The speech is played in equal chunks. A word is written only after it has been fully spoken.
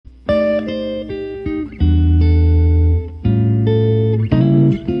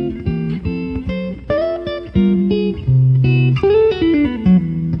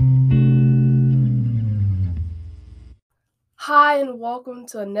welcome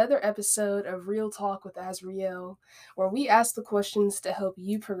to another episode of Real Talk with Azriel, where we ask the questions to help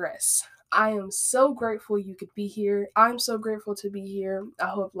you progress. I am so grateful you could be here. I'm so grateful to be here. I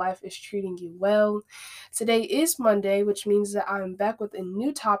hope life is treating you well. Today is Monday, which means that I'm back with a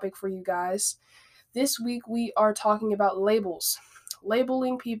new topic for you guys. This week we are talking about labels,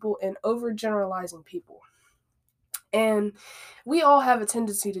 labeling people and overgeneralizing people. And we all have a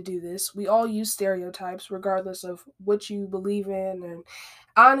tendency to do this. We all use stereotypes, regardless of what you believe in. And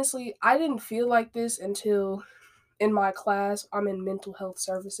honestly, I didn't feel like this until in my class. I'm in mental health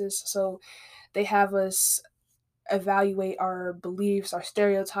services. So they have us evaluate our beliefs, our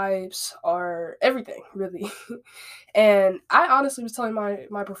stereotypes, our everything, really. And I honestly was telling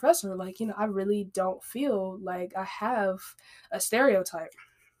my professor, I really don't feel like I have a stereotype.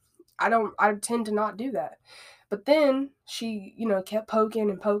 I tend to not do that. But then she, kept poking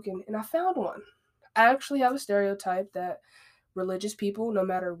and poking, and I found one. I actually have a stereotype that religious people, no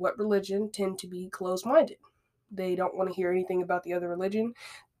matter what religion, tend to be closed minded. They don't want to hear anything about the other religion.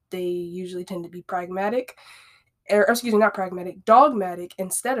 They usually tend to be pragmatic, or excuse me, not pragmatic, dogmatic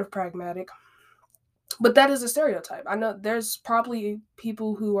instead of pragmatic. But that is a stereotype. I know there's probably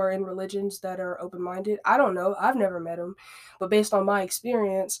people who are in religions that are open minded. I don't know. I've never met them. But based on my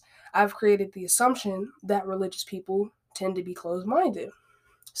experience, I've created the assumption that religious people tend to be closed minded.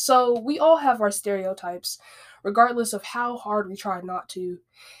 So we all have our stereotypes, regardless of how hard we try not to.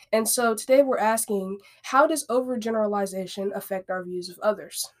 And so today we're asking, how does overgeneralization affect our views of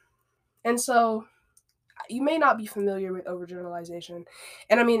others? And so you may not be familiar with overgeneralization.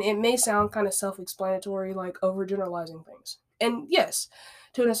 And I mean, it may sound kind of self explanatory, like overgeneralizing things. And yes,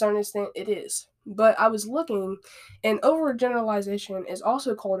 to a certain extent, it is. But I was looking, and overgeneralization is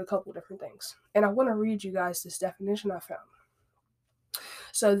also called a couple different things. And I want to read you guys this definition I found.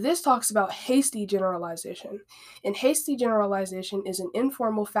 So this talks about hasty generalization. And hasty generalization is an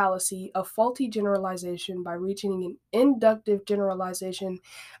informal fallacy of faulty generalization by reaching an inductive generalization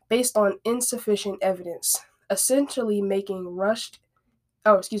based on insufficient evidence, essentially making a rushed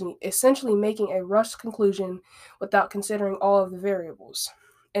conclusion without considering all of the variables.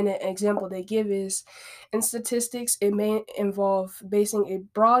 And an example they give is, in statistics, it may involve basing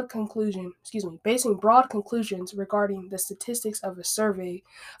broad conclusions regarding the statistics of a survey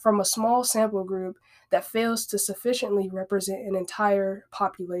from a small sample group that fails to sufficiently represent an entire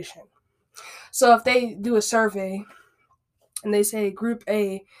population. So if they do a survey and they say group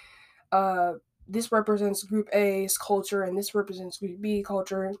A, this represents group A's culture and this represents group B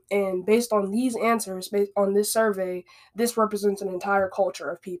culture, and based on these answers, based on this survey, this represents an entire culture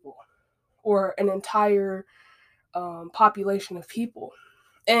of people or an entire population of people.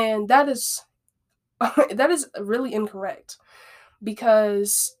 And that is that is really incorrect,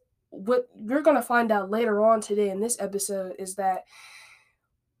 because what we're going to find out later on today in this episode is that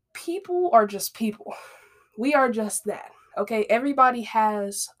people are just people. We are just that. Okay, everybody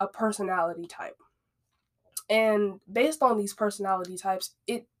has a personality type. And based on these personality types,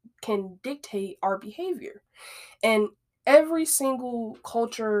 it can dictate our behavior. And every single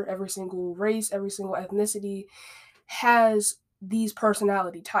culture, every single race, every single ethnicity has these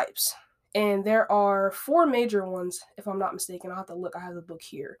personality types. And there are four major ones, if I'm not mistaken. I'll have to look. I have the book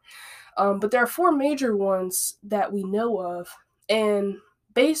here. But there are four major ones that we know of. And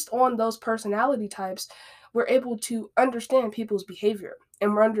based on those personality types, we're able to understand people's behavior.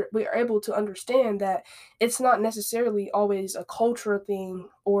 And we're able to understand that it's not necessarily always a cultural thing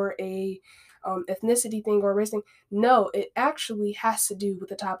or a ethnicity thing or a race thing. No, it actually has to do with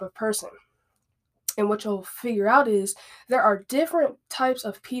the type of person. And what you'll figure out is there are different types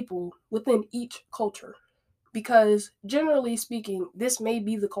of people within each culture. Because generally speaking, this may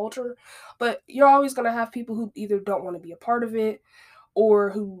be the culture, but you're always going to have people who either don't want to be a part of it,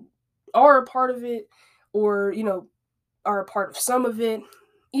 or who are a part of it, or, are a part of some of it.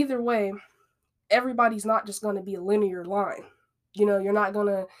 Either way, everybody's not just going to be a linear line. You're not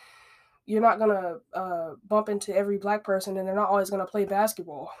gonna bump into every black person and they're not always gonna play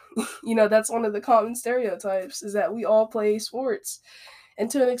basketball. That's one of the common stereotypes, is that we all play sports. And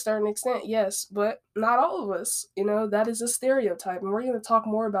to a certain extent, yes, but not all of us. That is a stereotype. And we're going to talk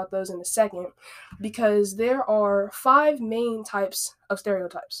more about those in a second, because there are 5 main types of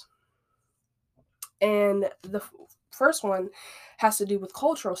stereotypes. And the first one has to do with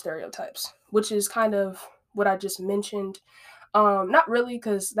cultural stereotypes, which is kind of what I just mentioned. Not really,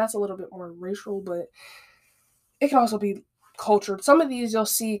 because that's a little bit more racial, but it can also be culture. Some of these you'll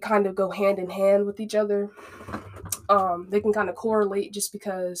see kind of go hand in hand with each other. They can kind of correlate just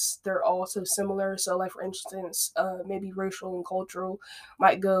because they're all so similar. So, like for instance, maybe racial and cultural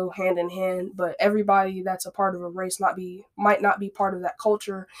might go hand in hand, but everybody that's a part of a race might not be part of that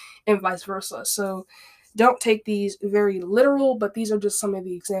culture, and vice versa. So, don't take these very literal, but these are just some of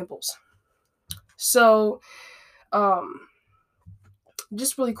the examples. So, um,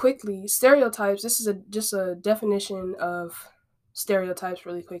 just really quickly, stereotypes. This is just a definition of stereotypes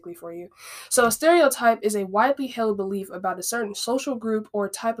really quickly for you. So a stereotype is a widely held belief about a certain social group or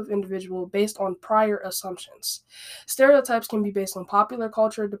type of individual based on prior assumptions. Stereotypes can be based on popular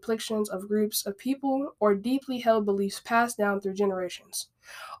culture depictions of groups of people or deeply held beliefs passed down through generations.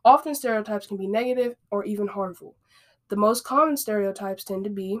 Often stereotypes can be negative or even harmful. The most common stereotypes that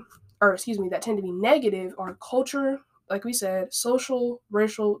tend to be negative are culture, like we said, social,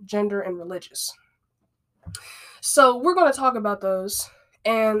 racial, gender, and religious. So we're going to talk about those.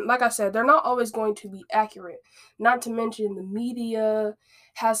 And like I said, they're not always going to be accurate. Not to mention the media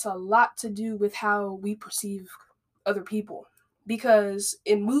has a lot to do with how we perceive other people. Because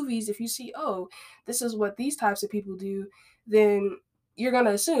in movies, if you see, oh, this is what these types of people do, then you're going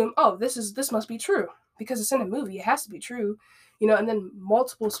to assume, oh, this must be true because it's in a movie, it has to be true, and then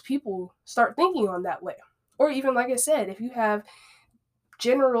multiple people start thinking on that way. Or even like I said, if you have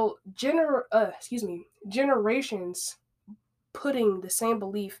generations putting the same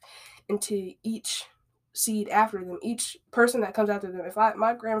belief into each seed after them, each person that comes after them. If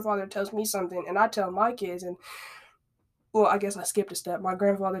my grandfather tells me something and I tell my kids, and well, I guess I skipped a step. My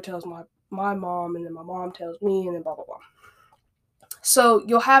grandfather tells my mom, and then my mom tells me, and then blah blah blah. So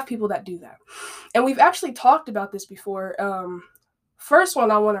you'll have people that do that, and we've actually talked about this before. First one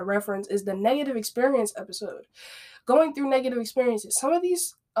I want to reference is the negative experience episode. Going through negative experiences. Some of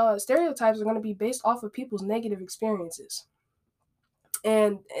these stereotypes are going to be based off of people's negative experiences.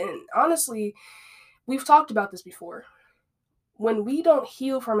 And honestly, we've talked about this before. When we don't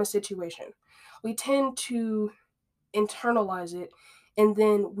heal from a situation, we tend to internalize it and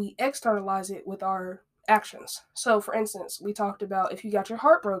then we externalize it with our actions. So, for instance, we talked about if you got your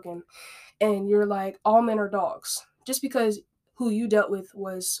heart broken and you're like, all men are dogs, just because who you dealt with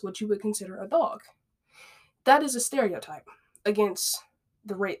was what you would consider a dog. That is a stereotype against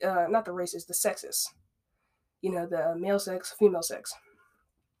not the races, the sexes. The male sex, female sex.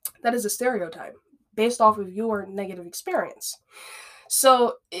 That is a stereotype based off of your negative experience.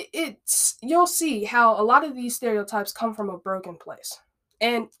 So you'll see how a lot of these stereotypes come from a broken place.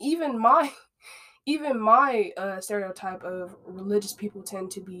 And even my stereotype of religious people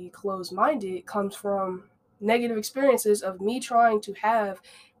tend to be closed-minded comes from negative experiences of me trying to have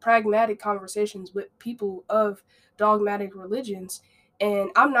pragmatic conversations with people of dogmatic religions,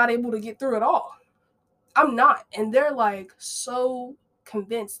 and I'm not able to get through it all. I'm not. And they're like so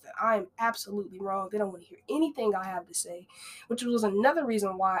convinced that I am absolutely wrong. They don't want to hear anything I have to say, which was another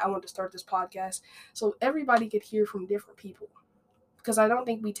reason why I wanted to start this podcast, so everybody could hear from different people. Because I don't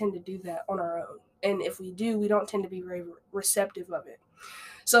think we tend to do that on our own. And if we do, we don't tend to be very receptive of it.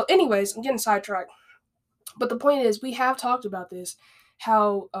 So anyways, I'm getting sidetracked. But the point is, we have talked about this,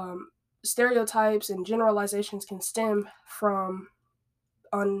 how stereotypes and generalizations can stem from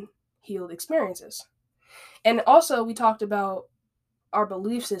unhealed experiences. And also, we talked about our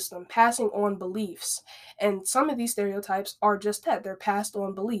belief system, passing on beliefs. And some of these stereotypes are just that, they're passed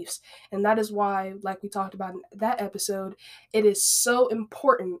on beliefs. And that is why, like we talked about in that episode, it is so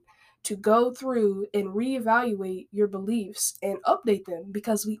important to go through and reevaluate your beliefs and update them,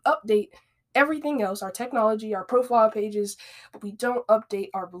 because we update everything else, our technology, our profile pages, but we don't update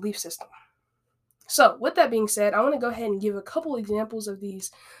our belief system. So, with that being said, I want to go ahead and give a couple examples of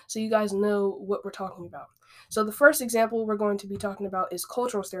these so you guys know what we're talking about. So, the first example we're going to be talking about is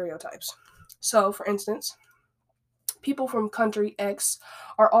cultural stereotypes. So, for instance, people from country X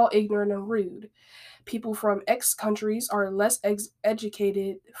are all ignorant and rude. People from X countries are less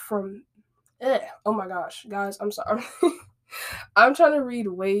educated from. Oh my gosh, guys, I'm sorry. I'm trying to read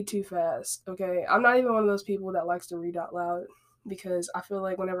way too fast, okay? I'm not even one of those people that likes to read out loud, because I feel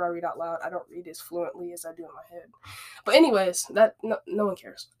like whenever I read out loud, I don't read as fluently as I do in my head. But anyways, no one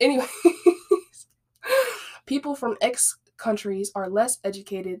cares. Anyways, people from X countries are less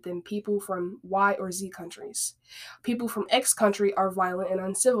educated than people from Y or Z countries. People from X country are violent and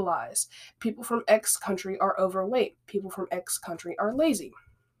uncivilized. People from X country are overweight. People from X country are lazy.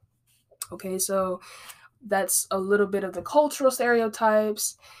 Okay, so that's a little bit of the cultural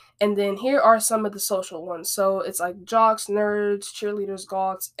stereotypes. And then here are some of the social ones. So it's like jocks, nerds, cheerleaders,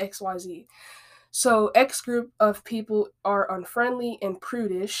 goths, XYZ. So X group of people are unfriendly and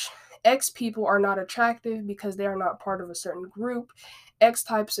prudish, X people are not attractive because they are not part of a certain group. X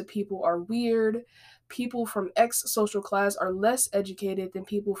types of people are weird. People from X social class are less educated than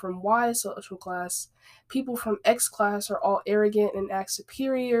people from Y social class. People from X class are all arrogant and act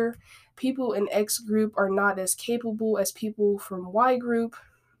superior. People in X group are not as capable as people from Y group.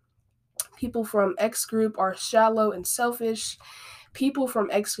 People from X group are shallow and selfish. People from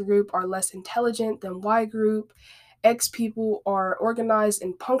X group are less intelligent than Y group. X people are organized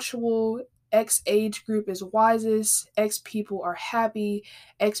and punctual. X age group is wisest. X people are happy.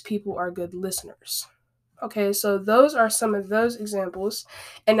 X people are good listeners. Okay, so those are some of those examples.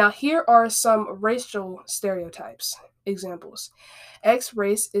 And now here are some racial stereotypes examples. X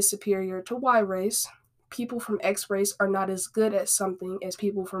race is superior to Y race. People from X race are not as good at something as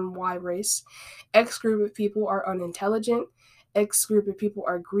people from Y race. X group of people are unintelligent. X group of people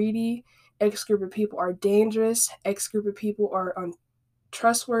are greedy. X group of people are dangerous. X group of people are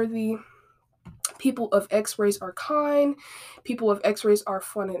untrustworthy. People of X race are kind. People of X race are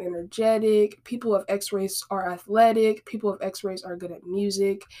fun and energetic. People of X race are athletic. People of X race are good at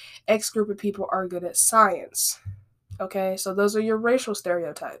music. X group of people are good at science. Okay, so those are your racial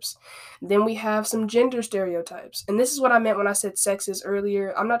stereotypes. Then we have some gender stereotypes. And this is what I meant when I said sexist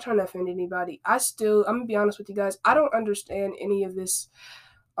earlier. I'm not trying to offend anybody. I'm going to be honest with you guys, I don't understand any of this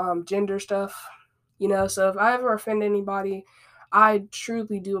gender stuff. So if I ever offend anybody, I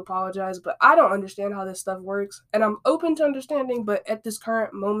truly do apologize, but I don't understand how this stuff works. And I'm open to understanding, but at this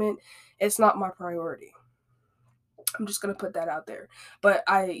current moment, it's not my priority. I'm just gonna put that out there. But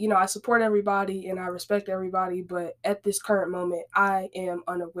I support everybody and I respect everybody, but at this current moment, I am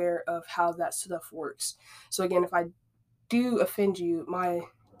unaware of how that stuff works. So again, if I do offend you, my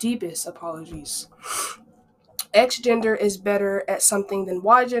deepest apologies. X gender is better at something than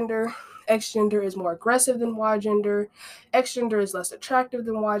Y gender. X gender is more aggressive than Y gender. X gender is less attractive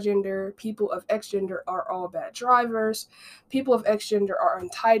than Y gender. People of X gender are all bad drivers. People of X gender are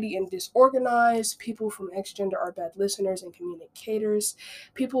untidy and disorganized. People from X gender are bad listeners and communicators.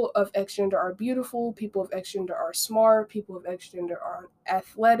 People of X gender are beautiful. People of X gender are smart. People of X gender are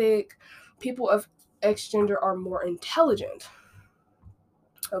athletic. People of X gender are more intelligent.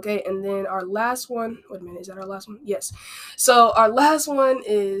 Okay, and then our last one, wait a minute, is that our last one? Yes. So our last one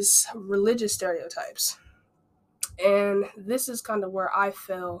is religious stereotypes. And this is kind of where I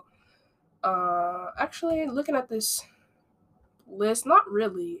fell. Actually, looking at this list, not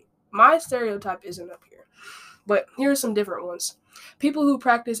really. My stereotype isn't up here. But here are some different ones. People who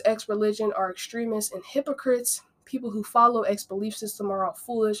practice X religion are extremists and hypocrites. People who follow X belief system are all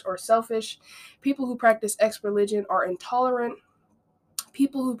foolish or selfish. People who practice X religion are intolerant.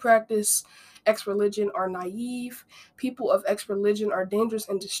 People who practice X religion are naive. People of X religion are dangerous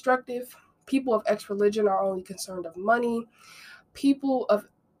and destructive. People of X religion are only concerned of money. People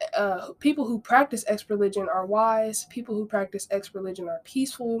who practice X religion are wise. People who practice X religion are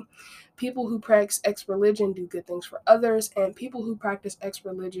peaceful. People who practice X religion do good things for others, and people who practice X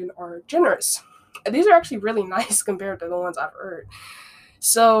religion are generous. And these are actually really nice compared to the ones I've heard.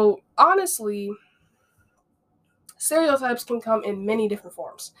 So honestly, stereotypes can come in many different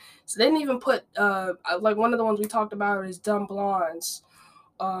forms. So they didn't even put like one of the ones we talked about is dumb blondes,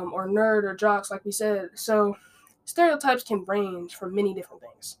 or nerd or jocks, like we said. So stereotypes can range from many different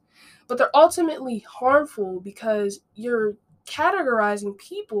things, but they're ultimately harmful because you're categorizing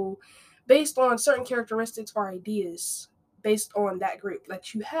people based on certain characteristics or ideas based on that group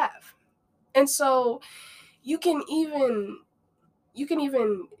that you have. And so you can even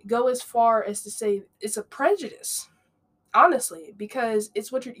go as far as to say it's a prejudice, honestly, because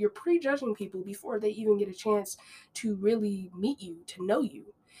it's what you're prejudging people before they even get a chance to really meet you, to know you.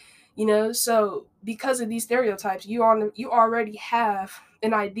 So because of these stereotypes, you already have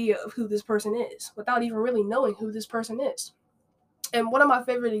an idea of who this person is without even really knowing who this person is. And one of my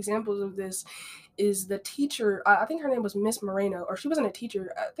favorite examples of this is the teacher. I think her name was Miss Moreno, or she wasn't a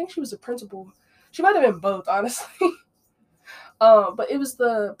teacher. I think she was a principal. She might have been both, honestly. But it was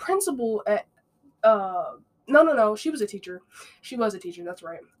the principal at no, she was a teacher. She was a teacher, that's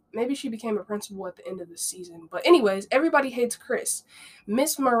right. Maybe she became a principal at the end of the season. But anyways, everybody hates Chris.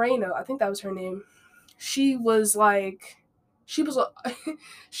 Miss Moreno, I think that was her name. She was like she was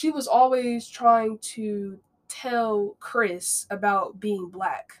she was always trying to tell Chris about being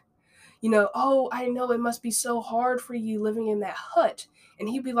black. Oh, I know it must be so hard for you living in that hut. And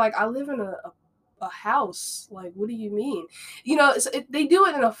he'd be like, I live in a house. Like, what do you mean? They do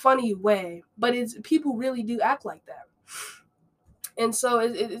it in a funny way, but people really do act like that. And so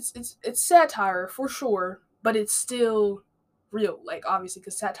it's satire for sure, but it's still real. Like, obviously,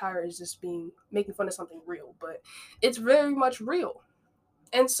 because satire is just making fun of something real, but it's very much real.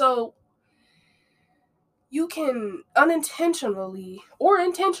 And so you can unintentionally or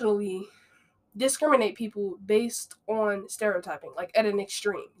intentionally discriminate people based on stereotyping, like at an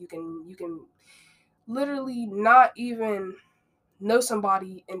extreme. You can literally not even know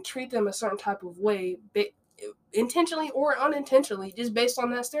somebody and treat them a certain type of way, intentionally or unintentionally, just based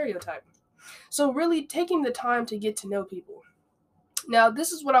on that stereotype. So really taking the time to get to know people. Now,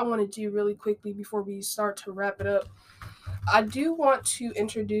 this is what I want to do really quickly before we start to wrap it up. I do want to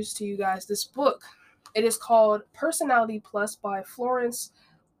introduce to you guys this book. It is called Personality Plus by Florence.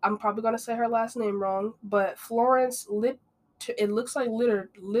 I'm probably going to say her last name wrong, but Florence it looks like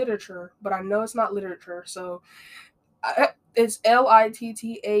literature, but I know it's not literature. So it's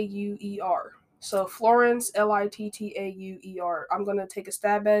Littauer. So Florence Littauer. I'm going to take a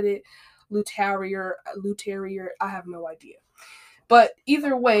stab at it. Lutarier. I have no idea. But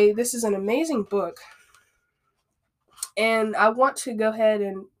either way, this is an amazing book. And I want to go ahead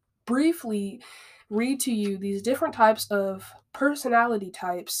and briefly read to you these different types of personality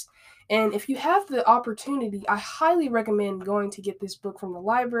types. And if you have the opportunity, I highly recommend going to get this book from the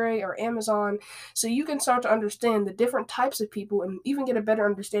library or Amazon so you can start to understand the different types of people and even get a better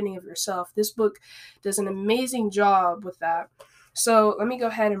understanding of yourself. This book does an amazing job with that. So let me go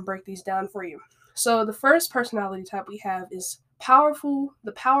ahead and break these down for you. So the first personality type we have is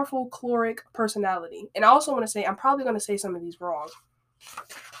the powerful choleric personality. And I also want to say, I'm probably going to say some of these wrong.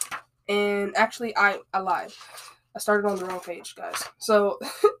 And actually, I lied. I started on the wrong page, guys. So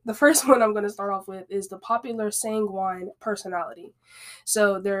the first one I'm going to start off with is the popular sanguine personality.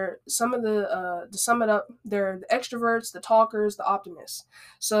 So they're some of the, to sum it up, they're the extroverts, the talkers, the optimists.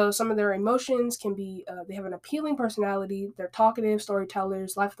 So some of their emotions can be, they have an appealing personality, they're talkative,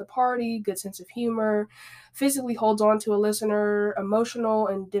 storytellers, life of the party, good sense of humor, physically holds on to a listener, emotional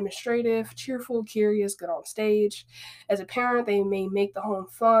and demonstrative, cheerful, curious, good on stage. As a parent, they may make the home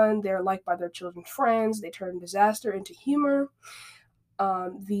fun, they're liked by their children's friends, they turn disaster into humor.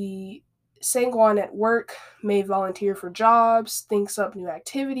 The sanguine at work may volunteer for jobs, thinks up new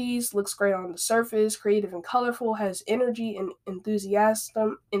activities, looks great on the surface, creative and colorful, has energy and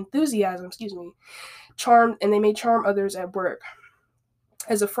enthusiasm, charm, and they may charm others at work.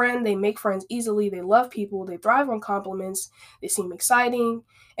 As a friend, they make friends easily, they love people, they thrive on compliments, they seem exciting,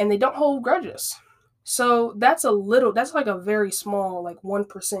 and they don't hold grudges. So that's like a very small, like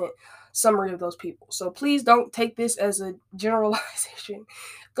 1% summary of those people. So please don't take this as a generalization.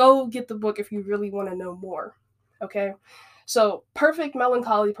 Go get the book if you really want to know more. Okay? So, perfect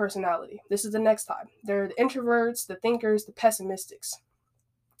melancholy personality. This is the next type. They're the introverts, the thinkers, the pessimistics.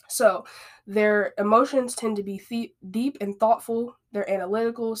 So, their emotions tend to be deep and thoughtful. They're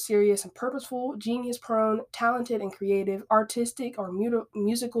analytical, serious, and purposeful, genius prone, talented and creative, artistic or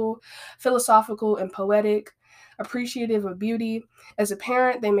musical, philosophical and poetic, appreciative of beauty. As a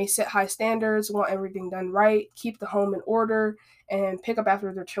parent, they may set high standards, want everything done right, keep the home in order, and pick up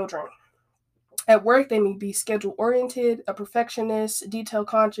after their children. At work, they may be schedule oriented, a perfectionist, detail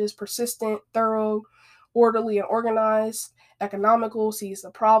conscious, persistent, thorough, orderly, and organized, economical, sees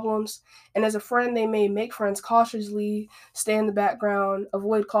the problems. And as a friend, they may make friends cautiously, stay in the background,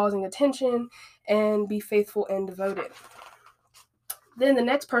 avoid causing attention, and be faithful and devoted. Then the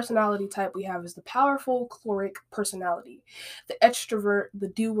next personality type we have is the powerful choleric personality, the extrovert, the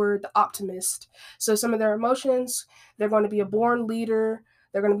doer, the optimist. So some of their emotions, they're going to be a born leader,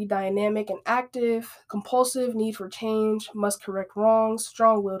 they're going to be dynamic and active, compulsive, need for change, must correct wrongs,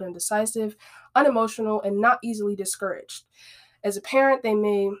 strong-willed and decisive, unemotional, and not easily discouraged. As a parent, they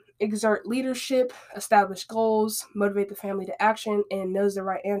may exert leadership, establish goals, motivate the family to action, and knows the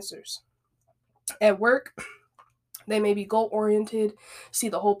right answers. At work, they may be goal-oriented, see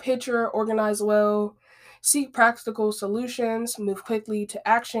the whole picture, organize well, seek practical solutions, move quickly to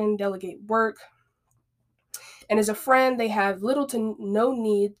action, delegate work. And as a friend, they have little to no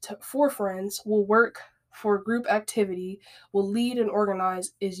need for friends, will work for group activity, will lead and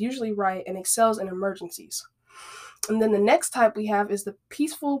organize, is usually right, and excels in emergencies. And then the next type we have is the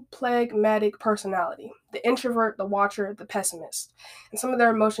peaceful, phlegmatic personality, the introvert, the watcher, the pessimist. And some of their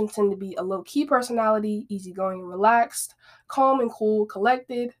emotions tend to be a low-key personality, easygoing and relaxed, calm and cool,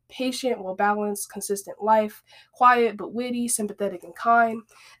 collected, patient, well-balanced, consistent life, quiet but witty, sympathetic and kind.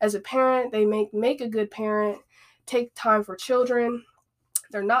 As a parent, they make a good parent, take time for children.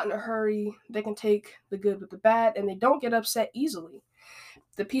 They're not in a hurry. They can take the good with the bad, and they don't get upset easily.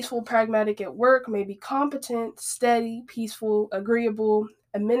 The peaceful pragmatic at work may be competent, steady, peaceful, agreeable,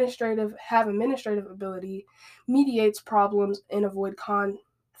 have administrative ability, mediates problems, and avoid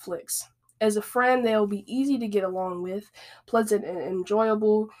conflicts. As a friend, they'll be easy to get along with, pleasant and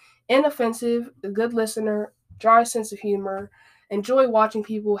enjoyable, inoffensive, a good listener, dry sense of humor, enjoy watching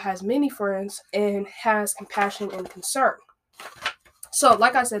people, has many friends, and has compassion and concern. So,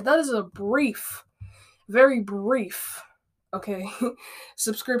 like I said, that is a brief, very brief, okay,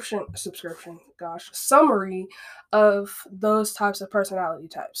 summary of those types of personality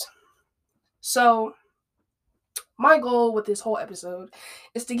types. So, my goal with this whole episode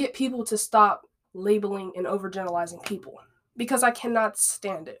is to get people to stop labeling and overgeneralizing people because I cannot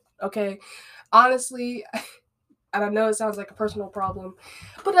stand it, okay? Honestly, and I know it sounds like a personal problem,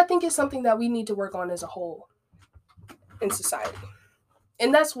 but I think it's something that we need to work on as a whole in society.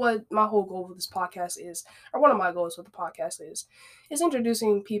 And that's what my whole goal with this podcast is, or one of my goals with the podcast is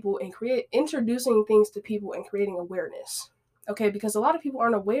introducing people and introducing things to people and creating awareness. Okay, because a lot of people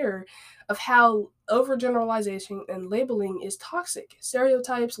aren't aware of how overgeneralization and labeling is toxic.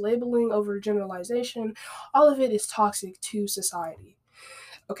 Stereotypes, labeling, overgeneralization, all of it is toxic to society.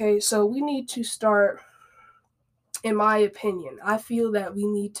 Okay, so we need to start, in my opinion, I feel that we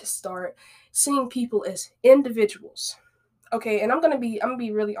need to start seeing people as individuals. Okay, and I'm gonna be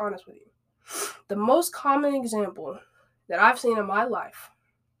really honest with you. The most common example that I've seen in my life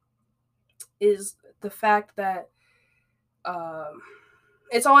is the fact that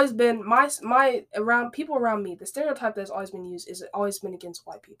it's always been my around people around me. The stereotype that's always been used is always been against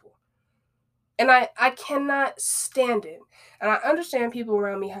white people, and I cannot stand it. And I understand people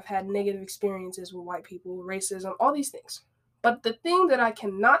around me have had negative experiences with white people, racism, all these things. But the thing that I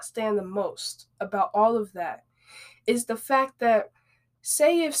cannot stand the most about all of that is the fact that,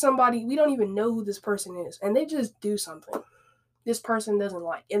 say if somebody, we don't even know who this person is, and they just do something this person doesn't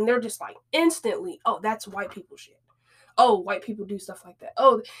like, and they're just like instantly, oh, that's white people shit. Oh, white people do stuff like that.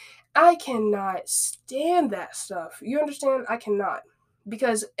 Oh, I cannot stand that stuff. You understand? I cannot.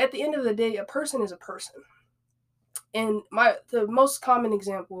 Because at the end of the day, a person is a person. And the most common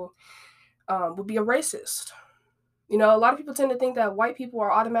example would be a racist. You know, a lot of people tend to think that white people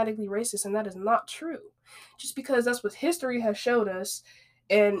are automatically racist, and that is not true. Just because that's what history has showed us,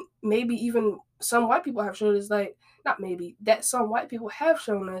 and maybe even some white people have showed us, like, not maybe, that some white people have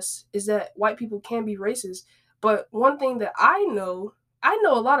shown us is that white people can be racist. But one thing that I know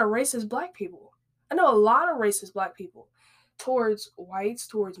a lot of racist black people. I know a lot of racist black people towards whites,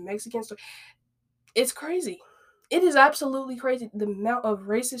 towards Mexicans. It's crazy. It is absolutely crazy the amount of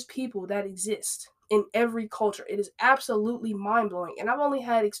racist people that exist in every culture. It is absolutely mind-blowing. And I've only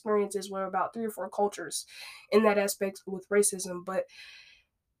had experiences where about 3 or 4 cultures in that aspect with racism, but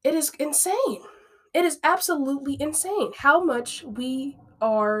it is insane. It is absolutely insane how much we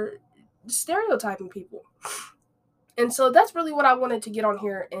are stereotyping people. And so that's really what I wanted to get on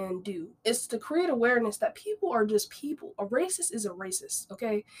here and do, is to create awareness that people are just people. A racist is a racist,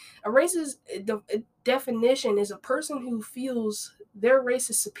 okay? A racist, the definition is a person who feels their race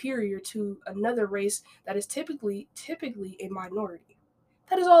is superior to another race that is typically a minority.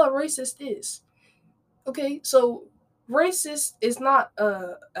 That is all a racist is. Okay, so racist is not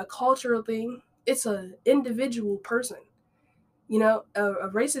a cultural thing. It's an individual person. You know, a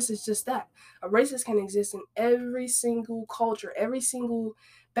racist is just that. A racist can exist in every single culture, every single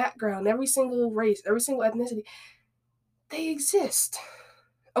background, every single race, every single ethnicity. They exist.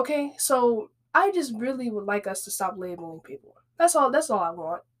 Okay, so I just really would like us to stop labeling people. That's all I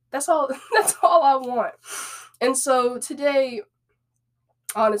want. That's all that's all I want. And so today,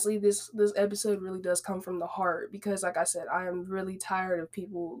 honestly, this episode really does come from the heart because, like I said, I am really tired of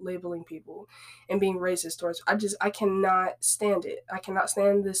people labeling people and being racist towards. I cannot stand it. I cannot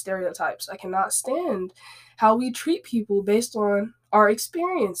stand the stereotypes. I cannot stand how we treat people based on our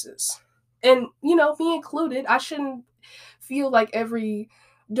experiences. And, you know, me included, I shouldn't feel like every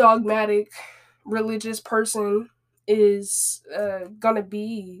dogmatic religious person is gonna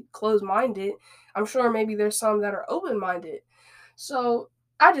be closed-minded. I'm sure maybe there's some that are open-minded. So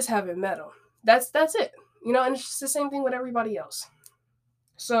I just haven't met them. That's it. You know, and it's just the same thing with everybody else.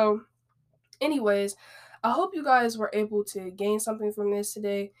 So, anyways, I hope you guys were able to gain something from this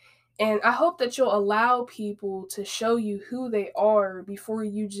today. And I hope that you'll allow people to show you who they are before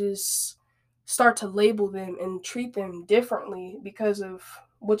you just start to label them and treat them differently because of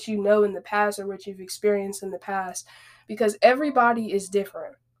what you know in the past or what you've experienced in the past. Because everybody is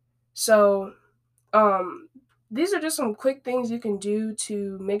different. So, um, these are just some quick things you can do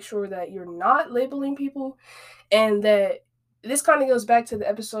to make sure that you're not labeling people, and that this kind of goes back to the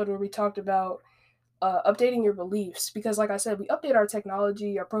episode where we talked about updating your beliefs, because like I said, we update our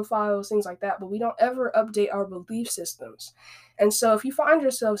technology, our profiles, things like that, but we don't ever update our belief systems. And so if you find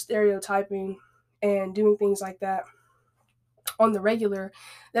yourself stereotyping and doing things like that on the regular,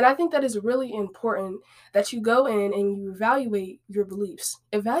 then I think that is really important that you go in and you evaluate your beliefs,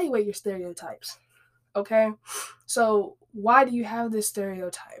 evaluate your stereotypes. Okay, so why do you have this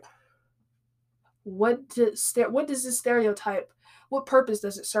stereotype? What does this stereotype, what purpose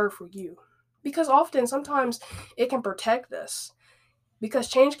does it serve for you? Because sometimes it can protect us, because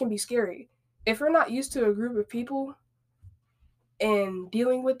change can be scary. If we're not used to a group of people and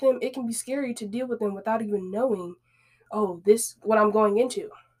dealing with them, it can be scary to deal with them without even knowing, oh, this what I'm going into.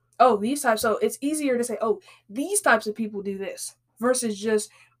 Oh, these types. So it's easier to say, oh, these types of people do this versus just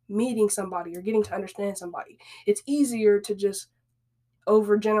meeting somebody or getting to understand somebody. It's easier to just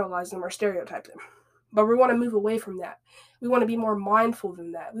overgeneralize them or stereotype them. But we want to move away from that. We want to be more mindful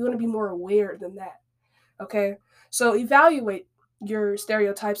than that. We want to be more aware than that. Okay? So evaluate your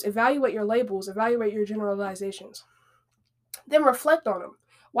stereotypes, evaluate your labels, evaluate your generalizations. Then reflect on them.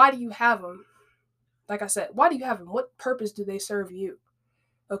 Why do you have them? Like I said, why do you have them? What purpose do they serve you?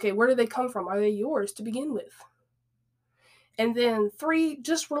 Okay, where do they come from? Are they yours to begin with? And then 3,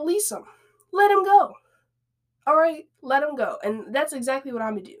 just release them. Let them go. All right, let them go. And that's exactly what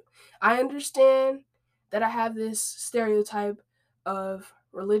I'm going to do. I understand that I have this stereotype of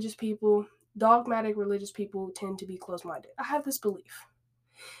religious people, dogmatic religious people tend to be closed-minded. I have this belief.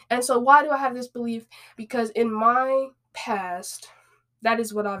 And so why do I have this belief? Because in my past, that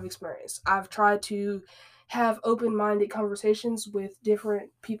is what I've experienced. I've tried to have open-minded conversations with different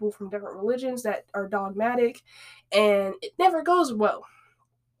people from different religions that are dogmatic, and it never goes well.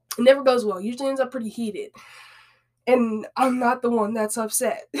 It never goes well. It usually ends up pretty heated. And I'm not the one that's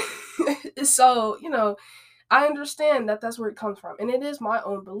upset. So, I understand that that's where it comes from. And it is my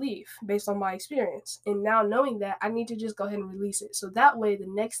own belief based on my experience. And now knowing that, I need to just go ahead and release it. So that way, the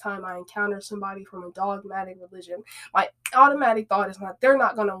next time I encounter somebody from a dogmatic religion, my automatic thought is they're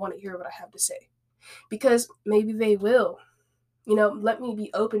not going to want to hear what I have to say. Because maybe they will. Let me be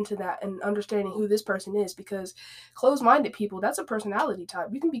open to that and understanding who this person is. Because closed-minded people, that's a personality type.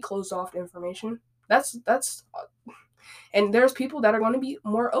 You can be closed off to information. And there's people that are going to be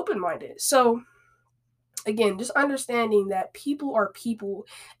more open-minded. So again, just understanding that people are people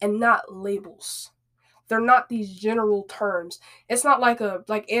and not labels. They're not these general terms. It's not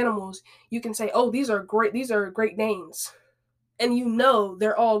like animals. You can say, oh, these are Great Danes. And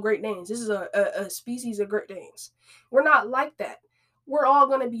they're all Great Danes. This is a species of Great Danes. We're not like that. We're all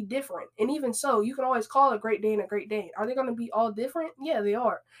going to be different. And even so, you can always call a Great Dane a Great Dane. Are they going to be all different? Yeah, they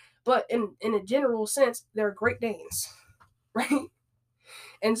are. But in a general sense, they're Great Danes, right?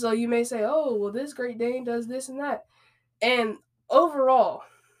 And so you may say, oh, well, this Great Dane does this and that. And overall,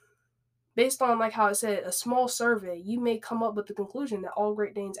 based on how I said, a small survey, you may come up with the conclusion that all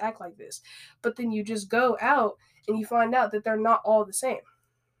Great Danes act like this. But then you just go out and you find out that they're not all the same.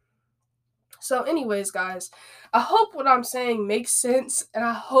 So anyways, guys, I hope what I'm saying makes sense, and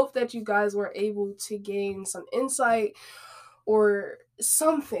I hope that you guys were able to gain some insight or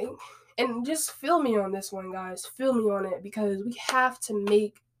something. And just feel me on this one, guys. Feel me on it, because we have to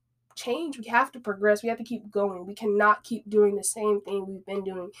make change. We have to progress. We have to keep going. We cannot keep doing the same thing we've been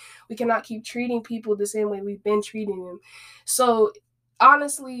doing. We cannot keep treating people the same way we've been treating them. So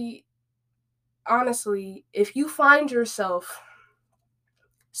honestly, if you find yourself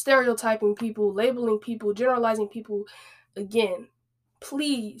stereotyping people, labeling people, generalizing people, again,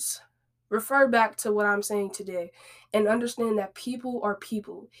 please refer back to what I'm saying today and understand that people are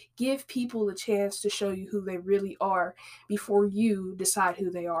people. Give people a chance to show you who they really are before you decide who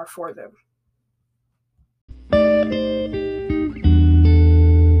they are for them.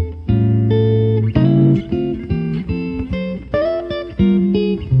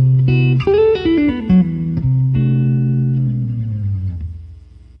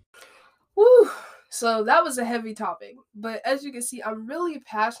 Woo! So that was a heavy topic, but as you can see, I'm really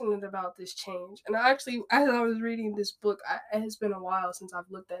passionate about this change. And actually, as I was reading this book, it has been a while since I've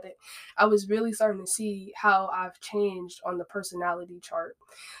looked at it. I was really starting to see how I've changed on the personality chart.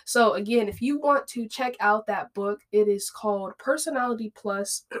 So again, if you want to check out that book, it is called Personality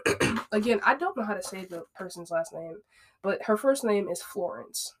Plus. Again, I don't know how to say the person's last name, but her first name is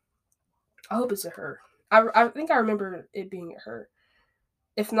Florence. I hope it's a her. I think I remember it being a her.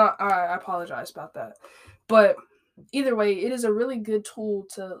 If not, I apologize about that. But either way, it is a really good tool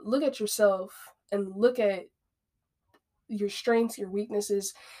to look at yourself and look at your strengths, your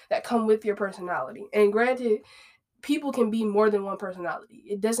weaknesses that come with your personality. And granted, people can be more than one personality.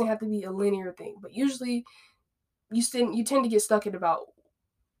 It doesn't have to be a linear thing, but usually you tend to get stuck at about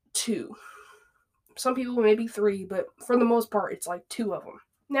 2. Some people maybe 3, but for the most part, it's like 2 of them.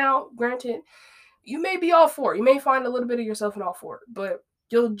 Now, granted, you may be all 4. You may find a little bit of yourself in all 4, but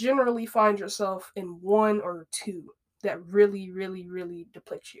you'll generally find yourself in 1 or 2 that really, really, really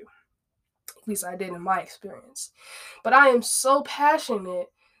deplete you. At least I did in my experience. But I am so passionate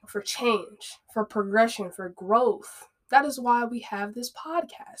for change, for progression, for growth, That is why we have this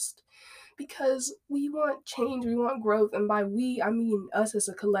podcast. Because we want change, we want growth, and by we, I mean us as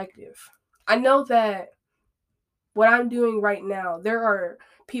a collective. I know that what I'm doing right now, there are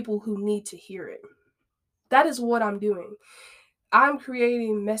people who need to hear it. That is what I'm doing. I'm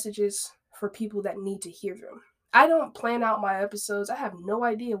creating messages for people that need to hear them. I don't plan out my episodes. I have no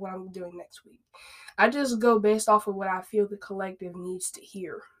idea what I'm doing next week. I just go based off of what I feel the collective needs to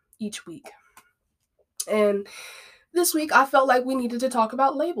hear each week. And this week, I felt like we needed to talk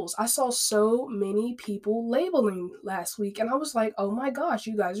about labels. I saw so many people labeling last week, and I was like, oh my gosh,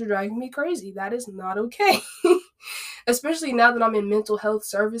 you guys are driving me crazy. That is not okay. Especially now that I'm in mental health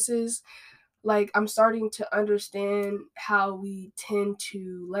services, like, I'm starting to understand how we tend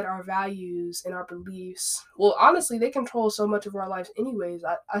to let our values and our beliefs, well, honestly, they control so much of our lives anyways.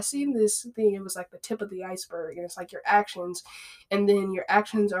 I seen this thing, it was like the tip of the iceberg, and it's like your actions, and then your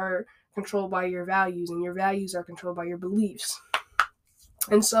actions are controlled by your values, and your values are controlled by your beliefs.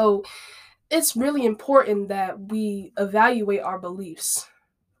 And so it's really important that we evaluate our beliefs,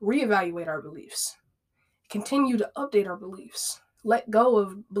 reevaluate our beliefs, continue to update our beliefs, let go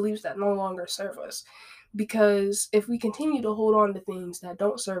of beliefs that no longer serve us. Because if we continue to hold on to things that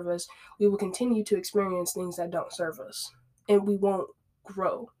don't serve us, we will continue to experience things that don't serve us, and we won't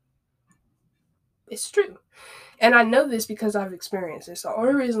grow. It's true. And I know this because I've experienced it. So the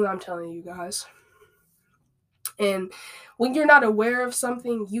only reason I'm telling you guys. And when you're not aware of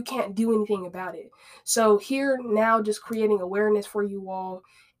something, you can't do anything about it. So here now, just creating awareness for you all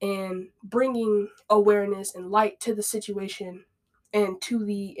and bringing awareness and light to the situation and to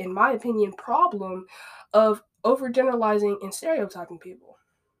the, in my opinion, problem of overgeneralizing and stereotyping people.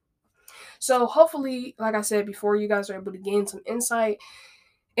 So hopefully, like I said before, you guys are able to gain some insight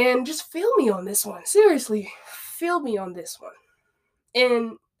and just feel me on this one. Seriously, feel me on this one.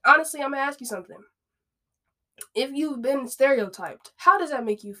 And honestly, I'm going to ask you something. If you've been stereotyped, how does that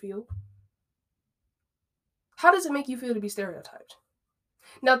make you feel? How does it make you feel to be stereotyped?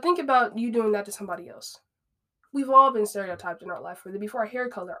 Now think about you doing that to somebody else. We've all been stereotyped in our life, whether it be for our hair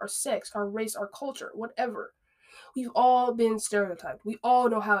color, our sex, our race, our culture, whatever. We've all been stereotyped. We all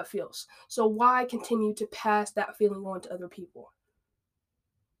know how it feels. So why continue to pass that feeling on to other people?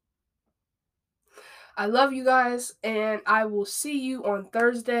 I love you guys, and I will see you on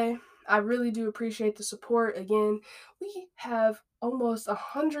Thursday. I really do appreciate the support. Again, we have almost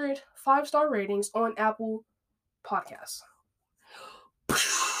 100 5-star ratings on Apple Podcasts.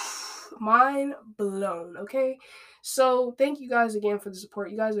 Mind blown, okay? So thank you guys again for the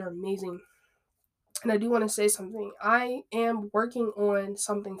support. You guys are amazing. And I do want to say something. I am working on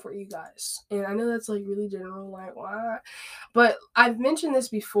something for you guys. And I know that's like really general, like, why? But I've mentioned this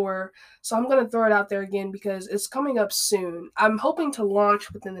before, so I'm going to throw it out there again because it's coming up soon. I'm hoping to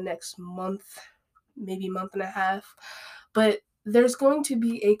launch within the next month, maybe month and a half. But there's going to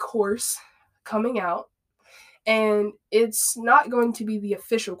be a course coming out, and it's not going to be the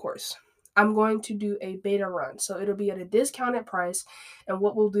official course. I'm going to do a beta run. So it'll be at a discounted price. And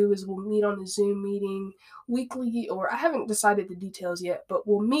what we'll do is we'll meet on a Zoom meeting weekly, or I haven't decided the details yet, but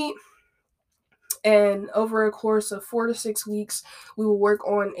we'll meet. And over a course of 4 to 6 weeks, we will work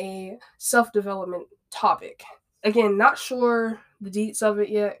on a self-development topic. Again, not sure the deets of it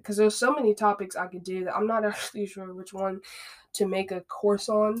yet, because there's so many topics I could do that I'm not actually sure which one to make a course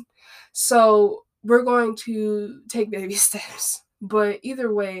on. So we're going to take baby steps. But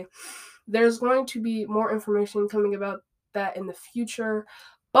either way, there's going to be more information coming about that in the future.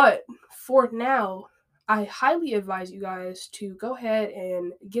 But for now, I highly advise you guys to go ahead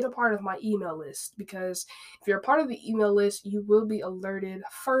and get a part of my email list, because if you're a part of the email list, you will be alerted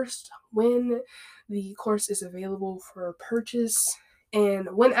first when the course is available for purchase, and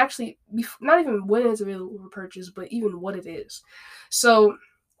when actually, not even when it's available for purchase, but even what it is. So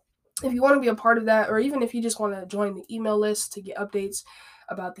if you want to be a part of that, or even if you just want to join the email list to get updates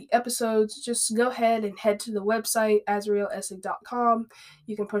about the episodes, just go ahead and head to the website, azrielessig.com.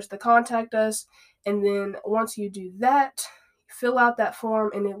 You can push the contact us, and then once you do that, fill out that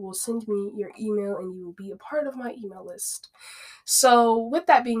form, and it will send me your email, and you will be a part of my email list. So with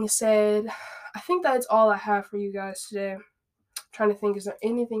that being said, I think that's all I have for you guys today. I'm trying to think, is there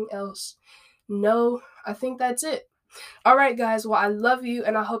anything else? No, I think that's it. All right, guys. Well, I love you,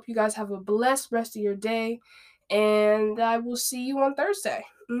 and I hope you guys have a blessed rest of your day, and I will see you on Thursday.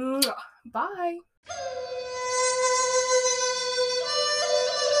 Bye.